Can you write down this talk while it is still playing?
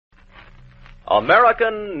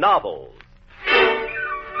American Novels.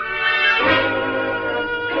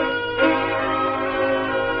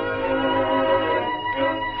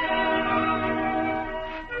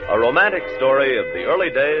 A romantic story of the early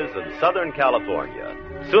days of Southern California,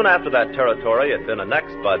 soon after that territory had been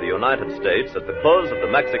annexed by the United States at the close of the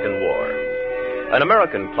Mexican War. An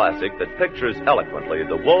American classic that pictures eloquently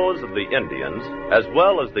the woes of the Indians as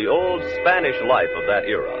well as the old Spanish life of that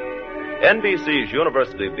era. NBC's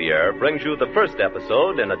University of the Air brings you the first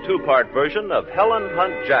episode in a two-part version of Helen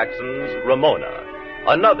Hunt Jackson's Ramona,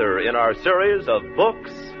 another in our series of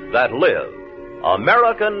books that live,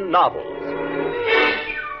 American Novels.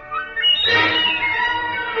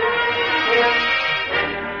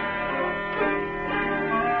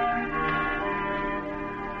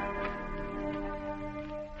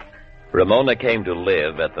 Ramona came to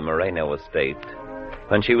live at the Moreno estate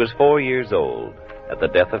when she was 4 years old at the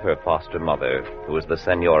death of her foster mother, who was the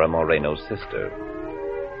Senora Moreno's sister.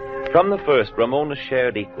 From the first, Ramona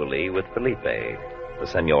shared equally with Felipe, the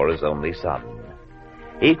Senora's only son.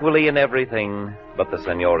 Equally in everything but the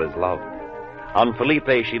Senora's love. On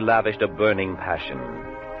Felipe she lavished a burning passion.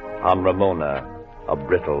 On Ramona, a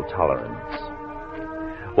brittle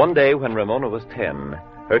tolerance. One day when Ramona was 10,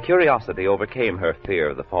 her curiosity overcame her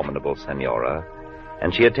fear of the formidable Senora,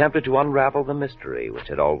 and she attempted to unravel the mystery which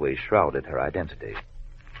had always shrouded her identity.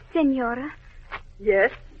 Senora? Yes?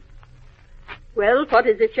 Well, what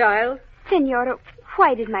is it, child? Senora,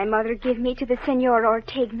 why did my mother give me to the Senora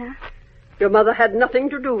Ortegna? Your mother had nothing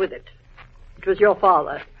to do with it. It was your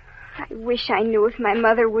father. I wish I knew if my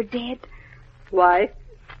mother were dead. Why?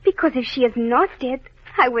 Because if she is not dead,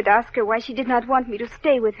 I would ask her why she did not want me to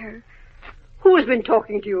stay with her. Who has been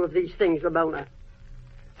talking to you of these things, Ramona?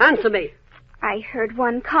 Answer me. I heard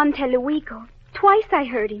Juan Conte Luigo. Twice I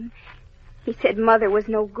heard him. He said Mother was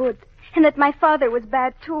no good, and that my father was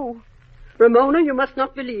bad, too. Ramona, you must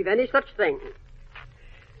not believe any such thing.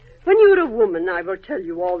 When you're a woman, I will tell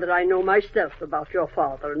you all that I know myself about your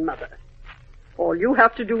father and mother. All you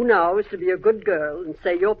have to do now is to be a good girl and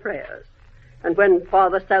say your prayers. And when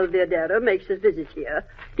Father Salviadera makes his visit here,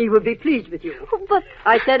 he will be pleased with you. But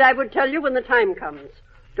I said I would tell you when the time comes.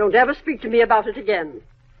 Don't ever speak to me about it again.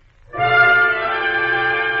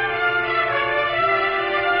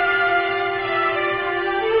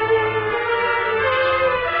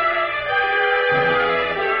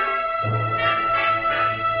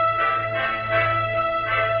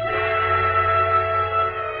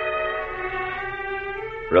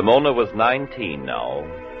 Ramona was 19 now.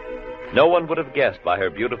 No one would have guessed by her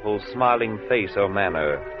beautiful, smiling face or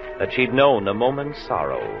manner that she'd known a moment's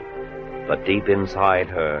sorrow. But deep inside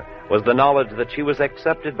her was the knowledge that she was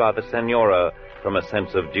accepted by the Senora from a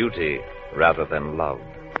sense of duty rather than love.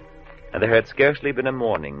 And there had scarcely been a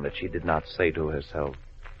morning that she did not say to herself,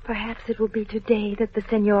 "Perhaps it will be today that the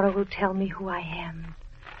Senora will tell me who I am."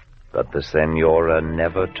 But the Senora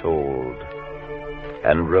never told,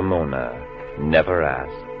 and Ramona never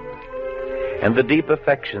asked. And the deep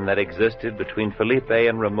affection that existed between Felipe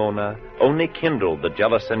and Ramona only kindled the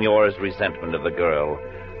jealous Senora's resentment of the girl,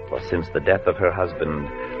 for since the death of her husband,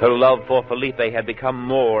 her love for Felipe had become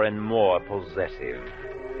more and more possessive.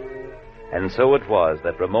 And so it was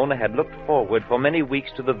that Ramona had looked forward for many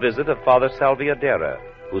weeks to the visit of Father Salviadera,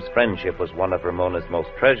 whose friendship was one of Ramona's most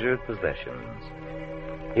treasured possessions.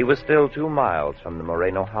 He was still 2 miles from the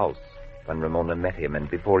Moreno house when Ramona met him, and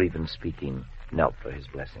before even speaking, knelt for his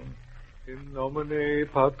blessing. In nomine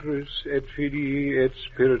Patris et Filii et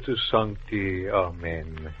Spiritus Sancti.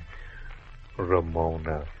 Amen.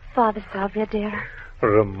 Ramona. Father Salviadera.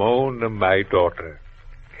 Ramona, my daughter.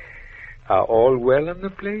 Are all well in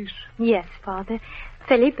the place? Yes, Father.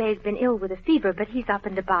 Felipe's been ill with a fever, but he's up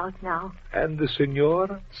and about now. And the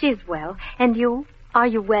Senora? She's well. And you? Are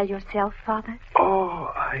you well yourself, Father?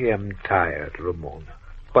 Oh, I am tired, Ramona,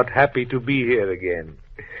 but happy to be here again.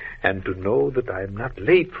 And to know that I'm not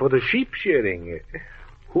late for the sheep shearing.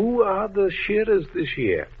 Who are the shearers this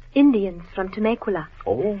year? Indians from Temecula.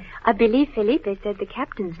 Oh. I believe Felipe said the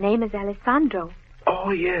captain's name is Alessandro.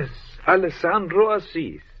 Oh, yes, Alessandro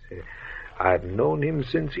Assis. I've known him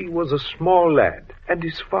since he was a small lad, and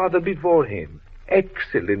his father before him.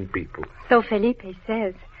 Excellent people. So Felipe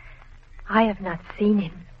says. I have not seen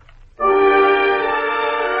him.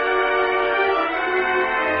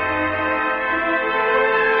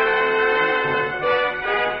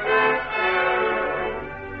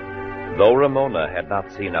 Though Ramona had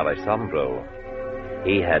not seen Alessandro,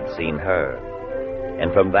 he had seen her,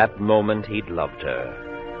 and from that moment he'd loved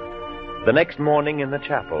her. The next morning in the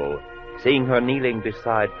chapel, seeing her kneeling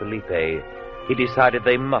beside Felipe, he decided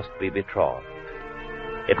they must be betrothed.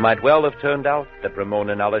 It might well have turned out that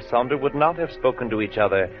Ramona and Alessandro would not have spoken to each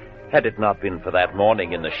other had it not been for that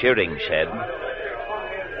morning in the shearing shed.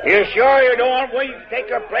 You sure you don't want we to take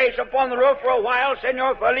your place up on the roof for a while,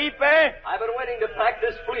 Senor Felipe? I've been waiting to pack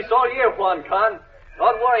this fleece all year, Juan Con.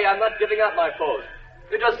 Don't worry, I'm not giving up my post.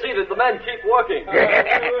 You just see that the men keep working.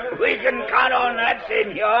 We can count on that,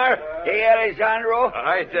 Senor. Hey, Alessandro.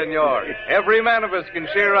 Aye, Senor. Every man of us can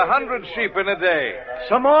shear 100 sheep in a day.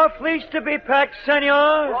 Some more fleece to be packed,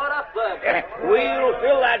 Senor? Brought up, then. We'll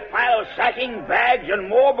fill that pile of sacking bags and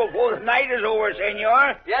more before the night is over,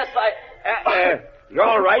 Senor. Yes, You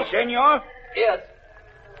all right, Senor? Yes,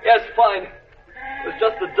 fine. It's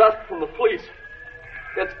just the dust from the fleece.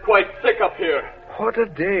 It's quite thick up here. What a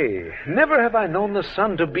day. Never have I known the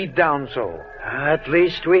sun to beat down so. At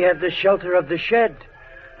least we have the shelter of the shed.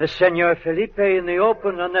 The Senor Felipe in the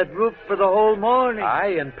open on that roof for the whole morning.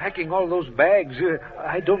 Aye, and packing all those bags.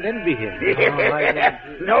 I don't envy him.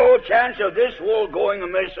 No chance of this wool going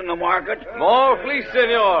amiss in the market. More fleece,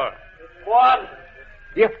 Senor. Juan,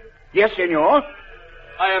 Yes, Senor.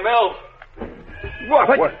 I am ill.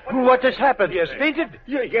 What has happened? Yes, fainted?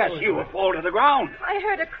 Yes, you will fall to the ground. I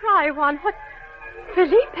heard a cry, Juan. What?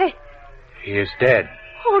 Felipe? He is dead.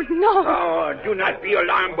 Oh, no. Oh, do not be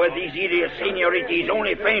alarmed by these idiots, Senorita. He's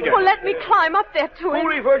only fainted. Well, let me climb up there to him.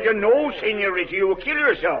 Holy Virgin, no, Senorita. You will kill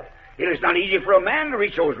yourself. It is not easy for a man to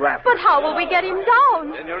reach those rafters. But how will we get him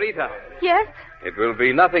down? Senorita, Yes? it will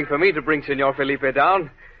be nothing for me to bring Senor Felipe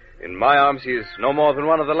down. In my arms, he is no more than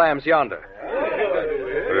one of the lambs yonder.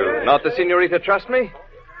 Will not the Senorita trust me?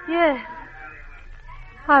 Yes.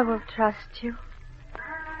 I will trust you.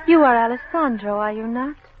 You are Alessandro, are you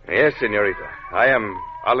not? Yes, Senorita. I am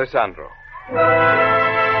Alessandro.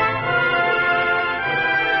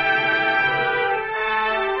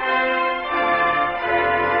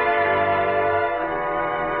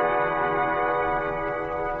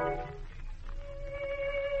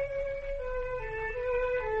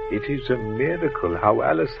 It is a miracle how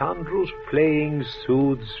Alessandro's playing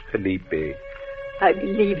soothes Felipe. I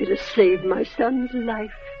believe it has saved my son's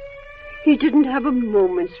life. He didn't have a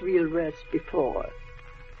moment's real rest before.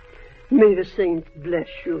 May the saints bless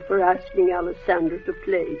you for asking Alessandro to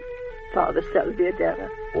play, Father Salvadera.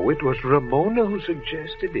 Oh, it was Ramona who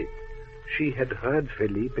suggested it. She had heard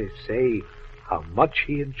Felipe say how much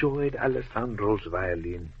he enjoyed Alessandro's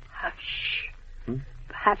violin. Hush.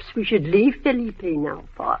 Perhaps we should leave Felipe now,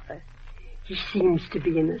 Father. He seems to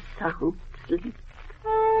be in a sound sleep.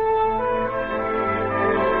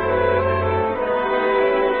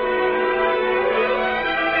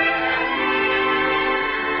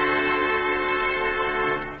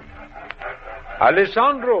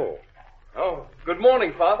 Alessandro! Oh, good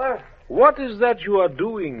morning, Father. What is that you are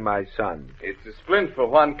doing, my son? It's a splint for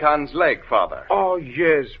Juan Can's leg, Father. Oh,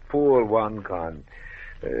 yes, poor Juan Can.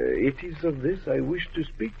 It is of this I wish to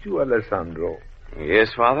speak to you, Alessandro.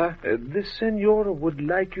 Yes, Father? The senora would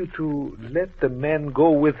like you to let the men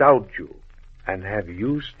go without you and have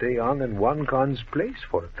you stay on in Juan Can's place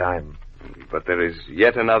for a time. But there is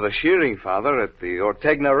yet another shearing, Father, at the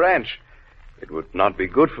Ortegna Ranch. It would not be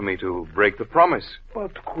good for me to break the promise.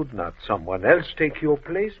 But could not someone else take your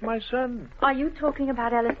place, my son? Are you talking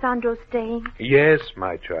about Alessandro staying? Yes,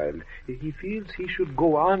 my child. He feels he should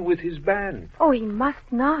go on with his band. Oh, he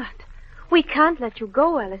must not. We can't let you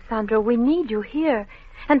go, Alessandro. We need you here.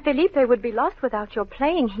 And Felipe would be lost without your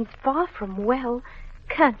playing. He's far from well.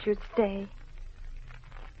 Can't you stay?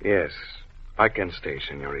 Yes, I can stay,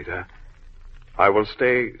 Senorita. I will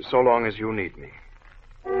stay so long as you need me.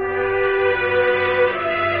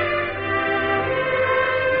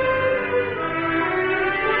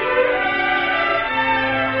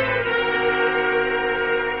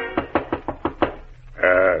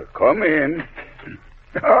 Come in.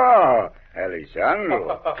 Ah,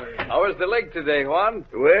 Alessandro. How is the leg today, Juan?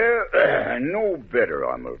 Well, no better,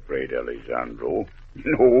 I'm afraid, Alessandro.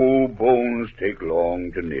 No bones take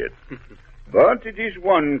long to knit. But it is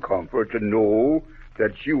one comfort to know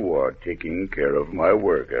that you are taking care of my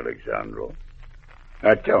work, Alessandro.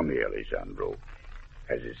 Now, tell me, Alessandro,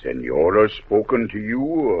 has the senora spoken to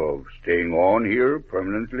you of staying on here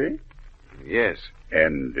permanently? Yes.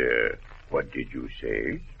 And what did you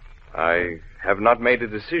say? I have not made a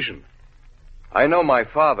decision. I know my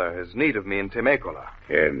father has need of me in Temecula.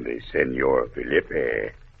 And the Senor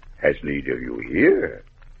Felipe has need of you here.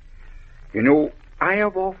 You know, I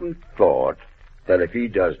have often thought that if he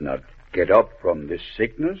does not get up from this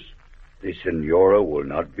sickness, the Senora will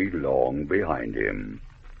not be long behind him.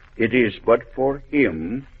 It is but for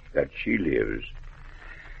him that she lives.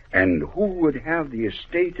 And who would have the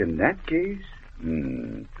estate in that case?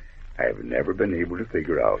 I have never been able to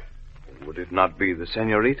figure out. Would it not be the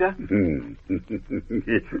senorita? Let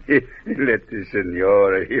the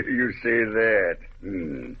senora hear you say that.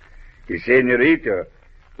 The senorita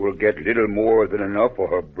will get little more than enough for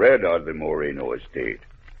her bread out of the Moreno estate.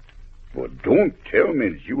 But don't tell me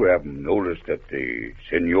that you haven't noticed that the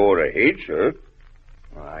senora hates her.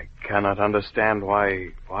 I cannot understand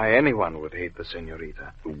why anyone would hate the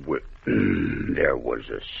senorita. Well, there was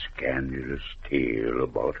a scandalous tale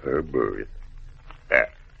about her birth.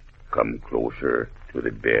 Come closer to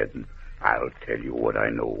the bed, and I'll tell you what I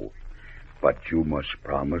know. But you must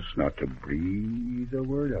promise not to breathe a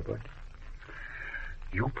word of it.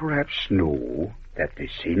 You perhaps know that the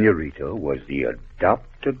senorita was the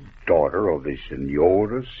adopted daughter of the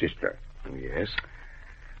senora's sister. Yes.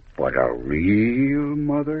 But her real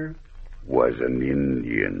mother was an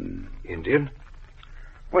Indian. Indian?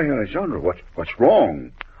 Why, Alessandro, what's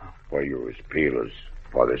wrong? Why, you're as pale as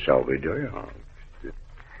Father Salvador.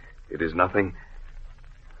 It is nothing.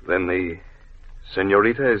 Then the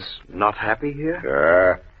senorita is not happy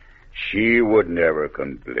here? She would never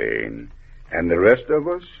complain. And the rest of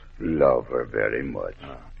us love her very much.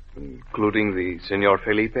 Including the Senor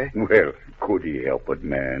Felipe? Well, could he help it,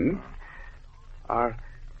 man? Are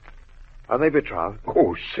they betrothed?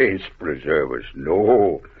 Oh, saints preserve us,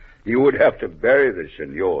 no. You would have to bury the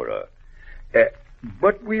senora.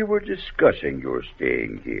 But we were discussing your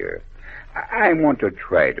staying here. I want to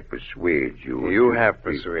try to persuade you. You have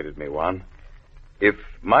persuaded me, Juan. If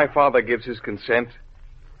my father gives his consent,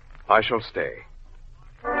 I shall stay.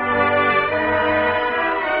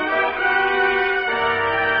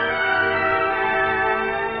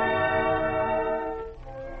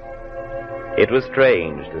 It was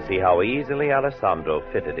strange to see how easily Alessandro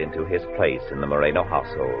fitted into his place in the Moreno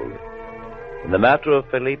household. In the matter of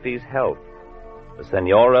Felipe's health, the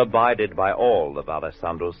senora abided by all of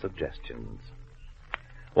Alessandro's suggestions.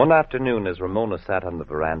 One afternoon, as Ramona sat on the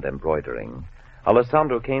veranda embroidering,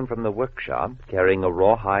 Alessandro came from the workshop carrying a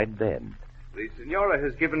rawhide bed. The senora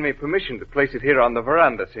has given me permission to place it here on the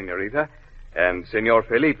veranda, senorita, and Senor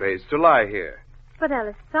Felipe is to lie here. But,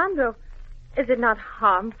 Alessandro, is it not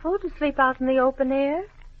harmful to sleep out in the open air?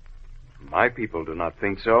 My people do not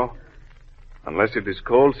think so. Unless it is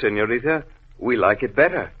cold, senorita, we like it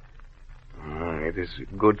better. It is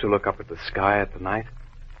good to look up at the sky at the night.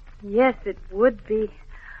 Yes, it would be.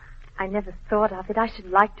 I never thought of it. I should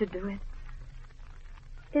like to do it.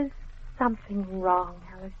 Is something wrong,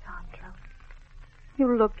 Alessandro?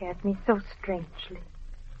 You look at me so strangely.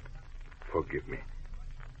 Forgive me,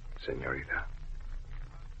 senorita.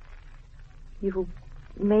 You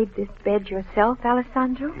made this bed yourself,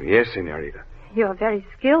 Alessandro? Yes, senorita. You're very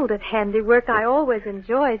skilled at handiwork. I always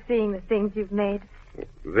enjoy seeing the things you've made.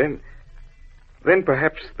 Then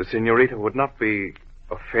perhaps the senorita would not be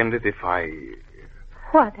offended if I...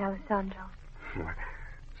 What, Alessandro?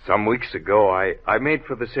 Some weeks ago, I made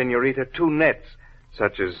for the senorita 2 nets,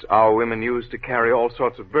 such as our women use to carry all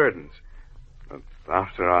sorts of burdens. But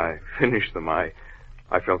after I finished them, I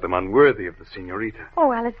felt them unworthy of the senorita.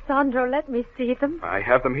 Oh, Alessandro, let me see them. I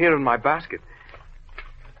have them here in my basket.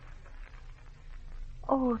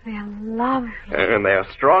 Oh, they're lovely. And they are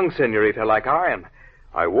strong, senorita, like iron.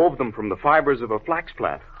 I wove them from the fibers of a flax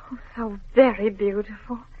plant. Oh, so very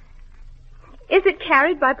beautiful. Is it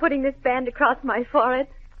carried by putting this band across my forehead?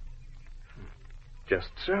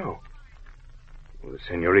 Just so. Well, the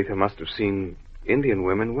senorita must have seen Indian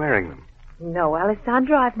women wearing them. No,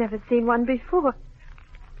 Alessandro, I've never seen one before.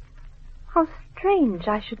 How strange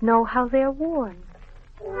I should know how they're worn.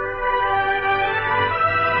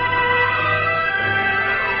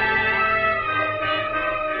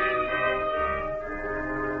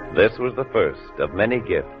 This was the first of many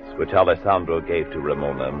gifts which Alessandro gave to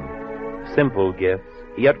Ramona. Simple gifts,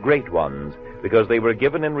 yet great ones, because they were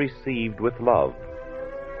given and received with love,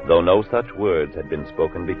 though no such words had been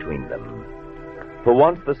spoken between them. For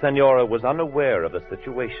once the senora was unaware of the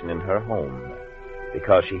situation in her home,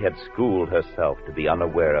 because she had schooled herself to be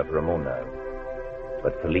unaware of Ramona.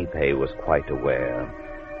 But Felipe was quite aware,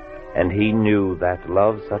 and he knew that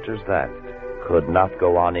love such as that could not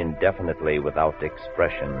go on indefinitely without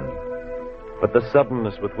expression. But the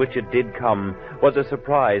suddenness with which it did come was a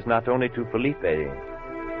surprise not only to Felipe,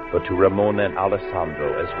 but to Ramona and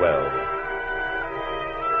Alessandro as well.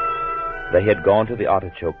 They had gone to the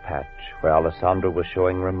artichoke patch, where Alessandro was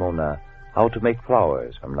showing Ramona how to make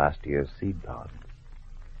flowers from last year's seed pod.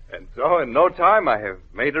 And so, in no time, I have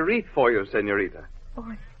made a wreath for you, senorita.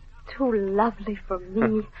 Oh, it's too lovely for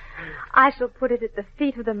me. I shall put it at the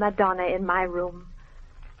feet of the Madonna in my room,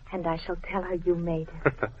 and I shall tell her you made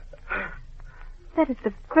it. That is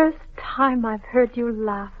the first time I've heard you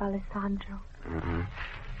laugh, Alessandro. Mm-hmm.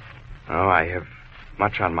 Oh, I have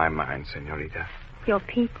much on my mind, Senorita. Your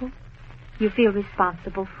people? You feel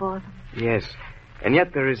responsible for them? Yes, and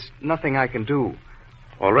yet there is nothing I can do.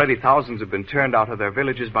 Already thousands have been turned out of their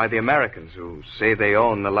villages by the Americans who say they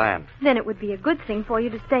own the land. Then it would be a good thing for you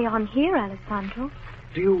to stay on here, Alessandro.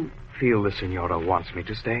 Do you feel the Senora wants me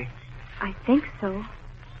to stay? I think so,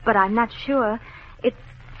 but I'm not sure. It's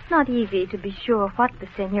not easy to be sure what the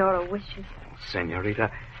Senora wishes.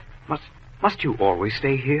 Senorita, must you always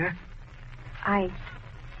stay here? I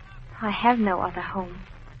have no other home.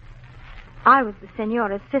 I was the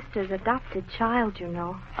Senora's sister's adopted child, you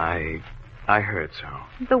know. I heard so.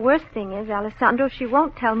 The worst thing is, Alessandro, she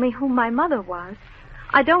won't tell me who my mother was.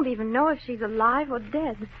 I don't even know if she's alive or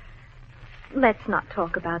dead. Let's not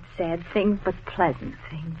talk about sad things, but pleasant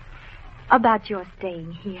things. About your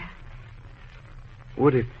staying here.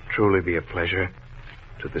 Would it truly be a pleasure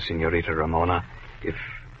to the Senorita Ramona if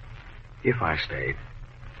I stayed?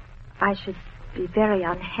 I should be very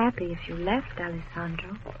unhappy if you left,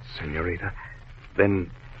 Alessandro. Oh, Senorita, then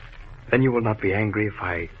you will not be angry if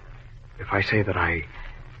I say that I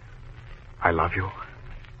love you?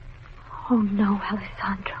 Oh, no,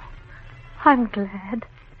 Alessandro. I'm glad.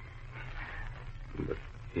 But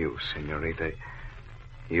you, Senorita,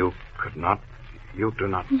 you do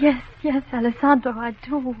not... Yes, Alessandro, I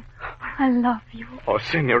do. I love you. Oh,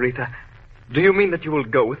 Senorita, do you mean that you will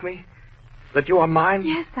go with me? That you are mine?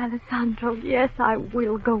 Yes, Alessandro, yes, I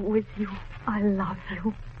will go with you. I love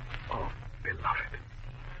you. Oh, beloved.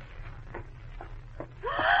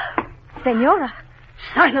 Senora.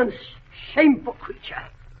 Silence, shameful creature.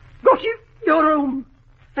 Go to your room.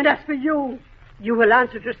 And as for you, you will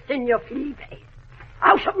answer to Senor Felipe.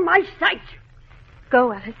 Out of my sight.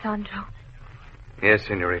 Go, Alessandro. Yes,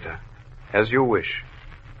 Senorita. As you wish.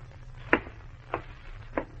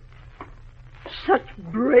 Such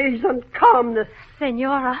brazen calmness.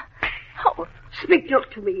 Senora. Oh, speak not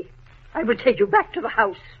to me. I will take you back to the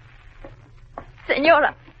house.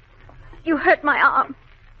 Senora, you hurt my arm.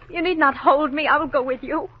 You need not hold me. I will go with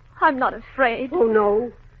you. I'm not afraid. Oh,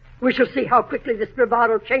 no. We shall see how quickly this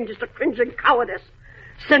bravado changes to cringing cowardice.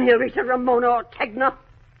 Senorita Ramona Ortegna.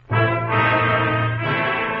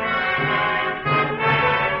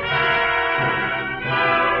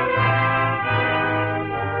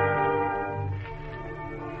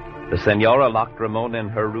 The Senora locked Ramona in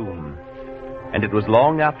her room, and it was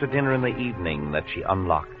long after dinner in the evening that she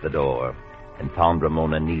unlocked the door and found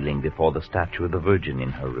Ramona kneeling before the statue of the Virgin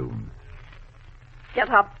in her room. Get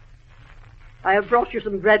up. I have brought you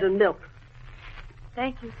some bread and milk.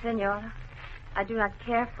 Thank you, Senora. I do not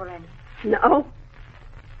care for any. No?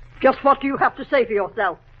 Just what do you have to say for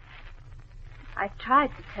yourself? I tried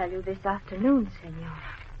to tell you this afternoon, Senora.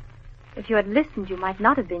 If you had listened, you might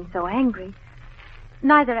not have been so angry.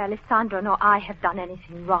 Neither Alessandro nor I have done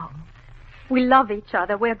anything wrong. We love each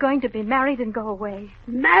other. We're going to be married and go away.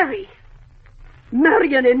 Marry?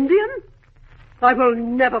 Marry an Indian? I will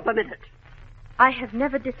never permit it. I have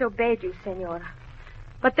never disobeyed you, Senora.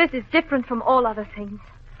 But this is different from all other things.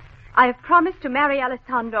 I have promised to marry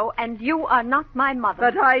Alessandro, and you are not my mother.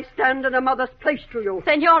 But I stand in a mother's place to you.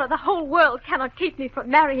 Senora, the whole world cannot keep me from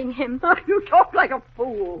marrying him. You talk like a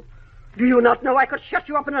fool. Do you not know I could shut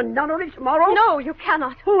you up in a nunnery tomorrow? No, you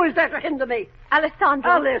cannot. Who is there to hinder me?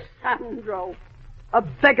 Alessandro. Alessandro. A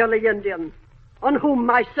beggarly Indian, on whom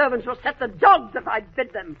my servants will set the dogs if I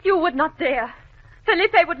bid them. You would not dare.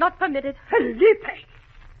 Felipe would not permit it. Felipe?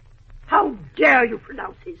 How dare you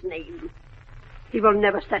pronounce his name? He will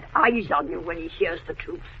never set eyes on you when he hears the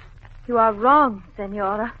truth. You are wrong,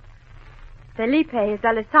 Senora. Felipe is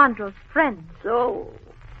Alessandro's friend. So,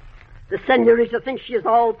 the senorita thinks she is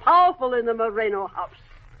all-powerful in the Moreno house.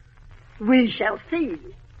 We shall see.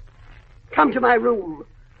 Come to my room,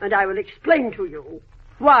 and I will explain to you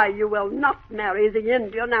why you will not marry the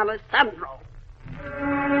Indian Alessandro.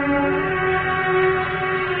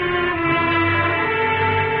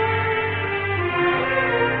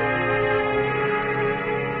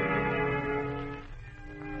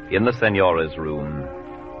 In the Senora's room,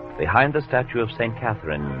 behind the statue of St.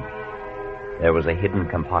 Catherine, there was a hidden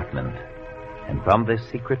compartment, and from this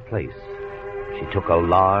secret place, she took a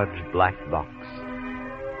large black box.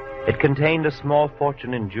 It contained a small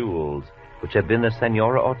fortune in jewels, which had been the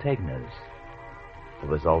Senora Ortegna's.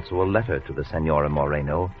 There was also a letter to the Senora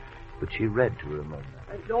Moreno, which she read to Ramona.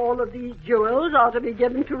 And all of these jewels are to be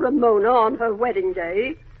given to Ramona on her wedding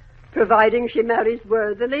day, providing she marries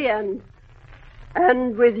worthily and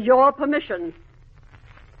with your permission.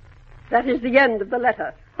 That is the end of the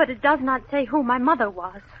letter. But it does not say who my mother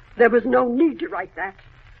was. There was no need to write that.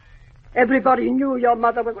 Everybody knew your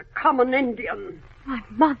mother was a common Indian. My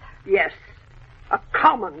mother? Yes. A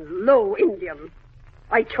common, low Indian.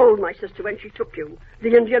 I told my sister when she took you,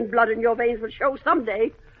 the Indian blood in your veins would show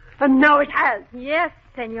someday. And now it has. Yes,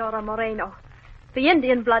 Senora Moreno. The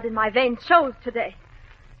Indian blood in my veins shows today.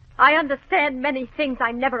 I understand many things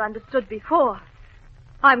I never understood before.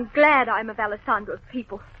 I'm glad I'm of Alessandro's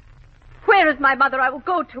people. Where is my mother? I will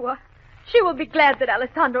go to her. She will be glad that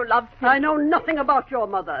Alessandro loves me. I know nothing about your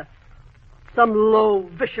mother. Some low,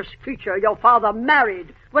 vicious creature your father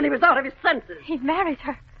married when he was out of his senses. He married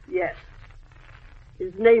her? Yes.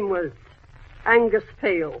 His name was Angus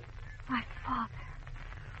Pale. My father.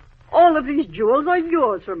 All of these jewels are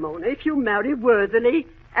yours, Ramona, if you marry worthily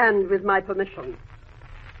and with my permission.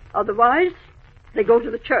 Otherwise, they go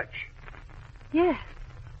to the church. Yes.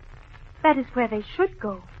 That is where they should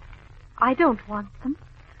go. I don't want them.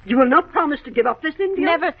 You will not promise to give up this Indian?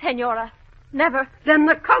 Never, Senora. Never. Then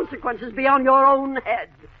the consequences be on your own head.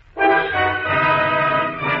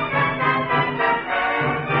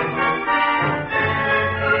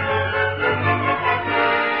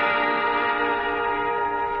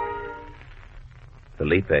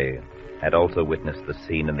 Felipe had also witnessed the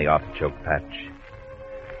scene in the artichoke patch.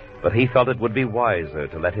 But he felt it would be wiser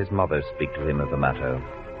to let his mother speak to him of the matter.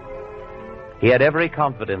 He had every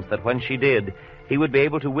confidence that when she did, he would be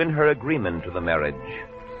able to win her agreement to the marriage.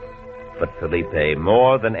 But Felipe,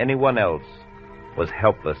 more than anyone else, was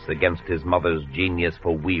helpless against his mother's genius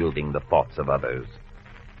for wielding the thoughts of others.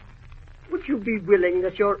 Would you be willing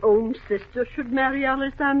that your own sister should marry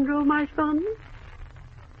Alessandro, my son?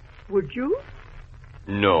 Would you?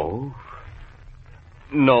 No.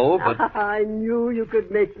 No, but... I knew you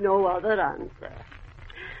could make no other answer.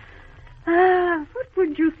 What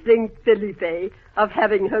would you think, Felipe, of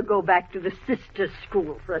having her go back to the sister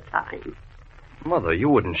school for a time? Mother, you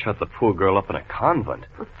wouldn't shut the poor girl up in a convent.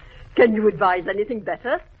 Can you advise anything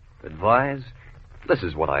better? Advise? This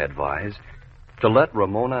is what I advise. To let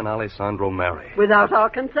Ramona and Alessandro marry. Without our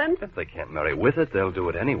consent? If they can't marry with it, they'll do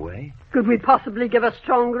it anyway. Could we possibly give a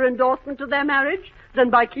stronger endorsement to their marriage than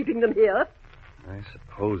by keeping them here? I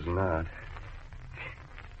suppose not.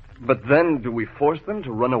 But then, do we force them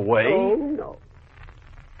to run away? Oh, no.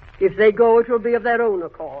 If they go, it will be of their own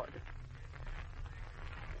accord.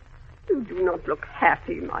 You do not look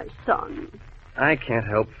happy, my son. I can't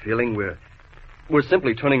help feeling we're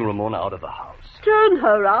simply turning Ramona out of the house. Turn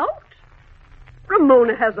her out?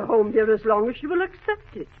 Ramona has a home here as long as she will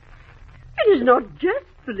accept it. It is not just,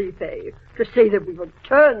 Felipe, to say that we will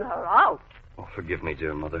turn her out. Oh, forgive me,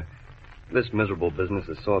 dear mother. This miserable business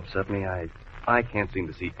has so upset me, I can't seem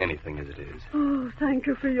to see anything as it is. Oh, thank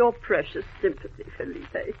you for your precious sympathy,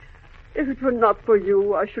 Felipe. If it were not for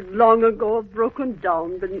you, I should long ago have broken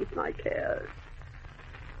down beneath my cares.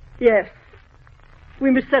 Yes,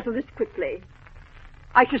 we must settle this quickly.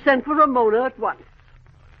 I shall send for Ramona at once.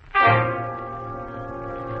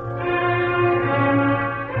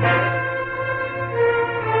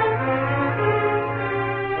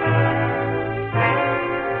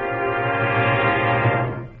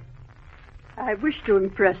 I wish to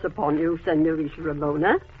impress upon you, Senorita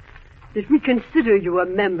Ramona, that we consider you a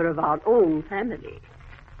member of our own family.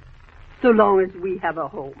 So long as we have a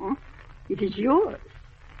home, it is yours.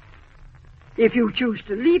 If you choose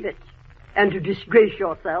to leave it and to disgrace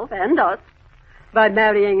yourself and us by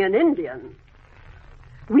marrying an Indian,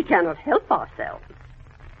 we cannot help ourselves.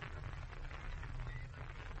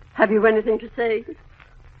 Have you anything to say?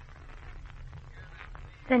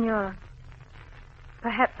 Senora,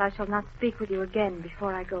 perhaps I shall not speak with you again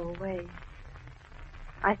before I go away.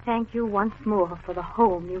 I thank you once more for the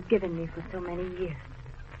home you've given me for so many years.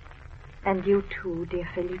 And you too, dear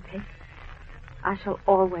Felipe. I shall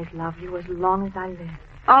always love you as long as I live.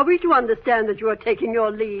 Are we to understand that you are taking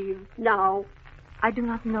your leave now? I do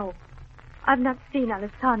not know. I've not seen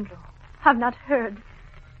Alessandro. I've not heard.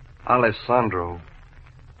 Alessandro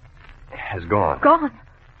has gone. Gone?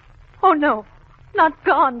 Oh, no. Not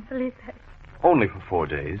gone, Felipe. Only for 4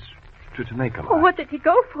 days. To Jamaica. Oh, what did he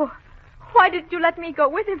go for? Why did you let me go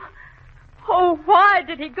with him? Oh, why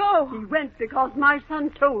did he go? He went because my son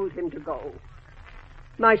told him to go.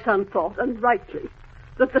 My son thought, and rightly,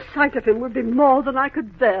 that the sight of him would be more than I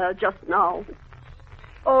could bear just now.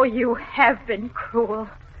 Oh, you have been cruel.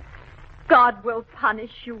 God will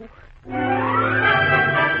punish you.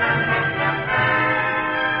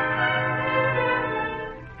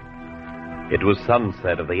 It was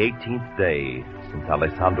sunset of the 18th day since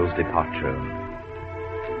Alessandro's departure.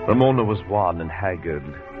 Ramona was wan and haggard.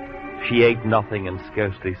 She ate nothing and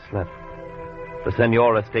scarcely slept. The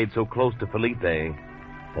Senora stayed so close to Felipe,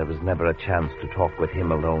 there was never a chance to talk with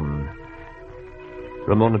him alone.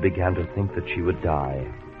 Ramona began to think that she would die.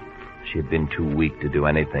 She had been too weak to do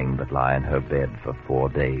anything but lie in her bed for 4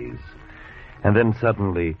 days. And then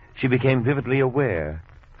suddenly she became vividly aware.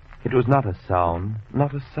 It was not a sound,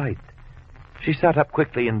 not a sight. She sat up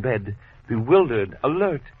quickly in bed, bewildered,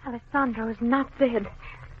 alert. Alessandro is not dead.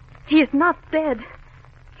 He is not dead.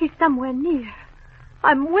 He's somewhere near.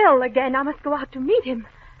 I'm well again. I must go out to meet him.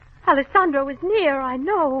 Alessandro is near, I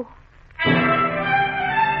know.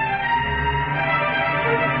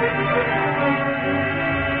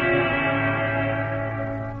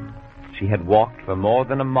 She had walked for more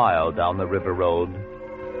than a mile down the river road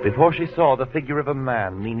before she saw the figure of a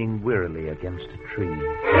man leaning wearily against a tree.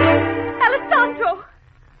 Alessandro!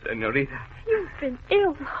 Senorita. You've been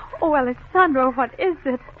ill. Oh, Alessandro, what is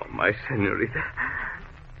it? Oh, my senorita.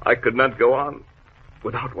 I could not go on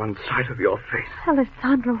without one sight of your face.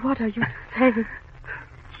 Alessandro, what are you saying?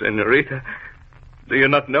 Senorita, do you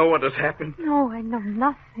not know what has happened? No, I know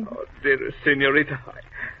nothing. Oh, dearest senorita,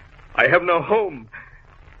 I have no home.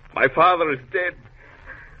 My father is dead.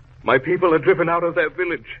 My people are driven out of their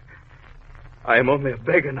village. I am only a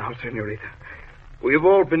beggar now, senorita. We've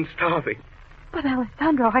all been starving. But,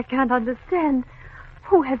 Alessandro, I can't understand.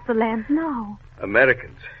 Who has the land now?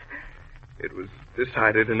 Americans. It was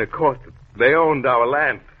decided in a court that they owned our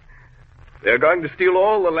land. They're going to steal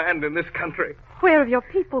all the land in this country. Where have your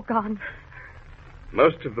people gone?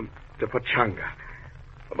 Most of them to Pachanga,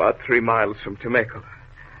 about 3 miles from Temecula.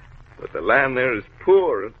 But the land there is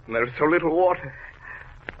poor, and there's so little water.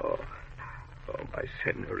 Oh, my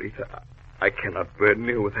senorita, I cannot burden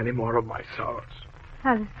you with any more of my sorrows.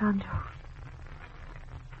 Alessandro,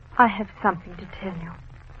 I have something to tell you.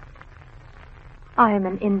 I am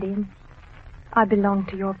an Indian. I belong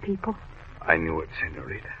to your people. I knew it,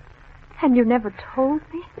 senorita. And you never told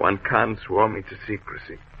me? One Khan swore me to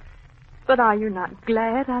secrecy. But are you not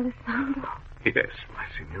glad, Alessandro? Yes, my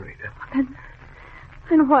senorita.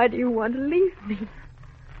 Then why do you want to leave me?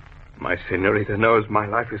 My senorita knows my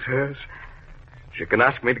life is hers. She can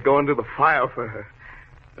ask me to go into the fire for her,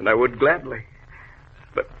 and I would gladly.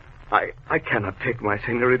 But I cannot take my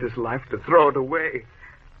senorita's life to throw it away.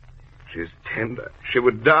 She is tender. She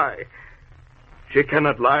would die. She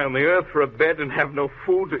cannot lie on the earth for a bed and have no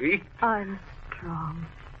food to eat. I'm strong.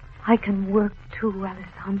 I can work too,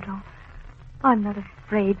 Alessandro. I'm not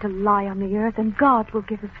afraid to lie on the earth, and God will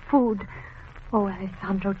give us food. Oh,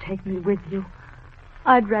 Alessandro, take me with you.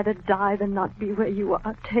 I'd rather die than not be where you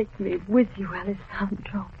are. Take me with you,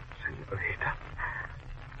 Alessandro. Senorita.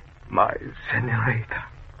 My senorita.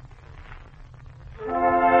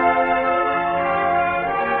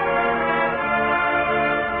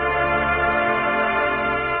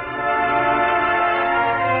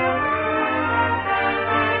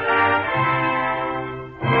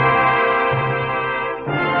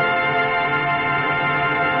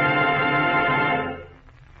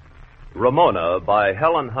 Ramona by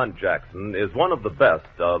Helen Hunt Jackson is one of the best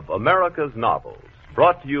of America's novels,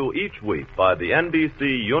 brought to you each week by the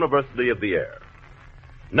NBC University of the Air.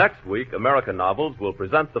 Next week, American Novels will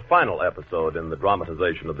present the final episode in the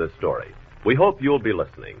dramatization of this story. We hope you'll be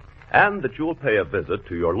listening, and that you'll pay a visit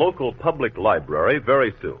to your local public library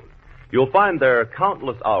very soon. You'll find there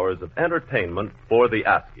countless hours of entertainment for the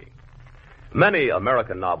asking. Many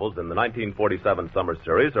American novels in the 1947 summer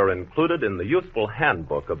series are included in the useful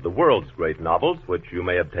handbook of the world's great novels, which you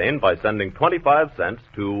may obtain by sending 25 cents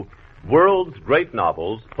to World's Great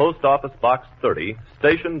Novels, Post Office Box 30,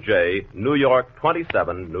 Station J, New York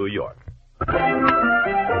 27, New York.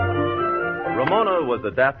 Ramona was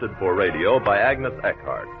adapted for radio by Agnes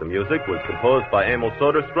Eckhart. The music was composed by Emil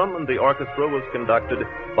Soderstrom, and the orchestra was conducted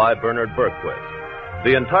by Bernard Bergquist.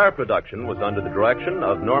 The entire production was under the direction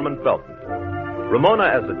of Norman Felton. Ramona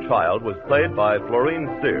as a child was played by Florine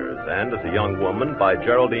Sears, and as a young woman by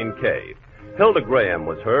Geraldine Kay. Hilda Graham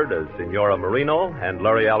was heard as Signora Marino, and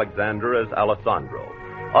Larry Alexander as Alessandro.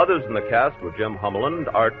 Others in the cast were Jim Hummeland,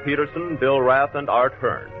 Art Peterson, Bill Rath, and Art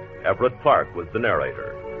Hearn. Everett Clark was the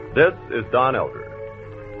narrator. This is Don Elder.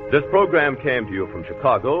 This program came to you from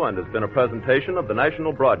Chicago and has been a presentation of the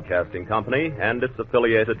National Broadcasting Company and its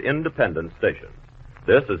affiliated independent stations.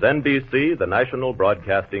 This is NBC, the National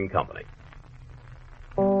Broadcasting Company.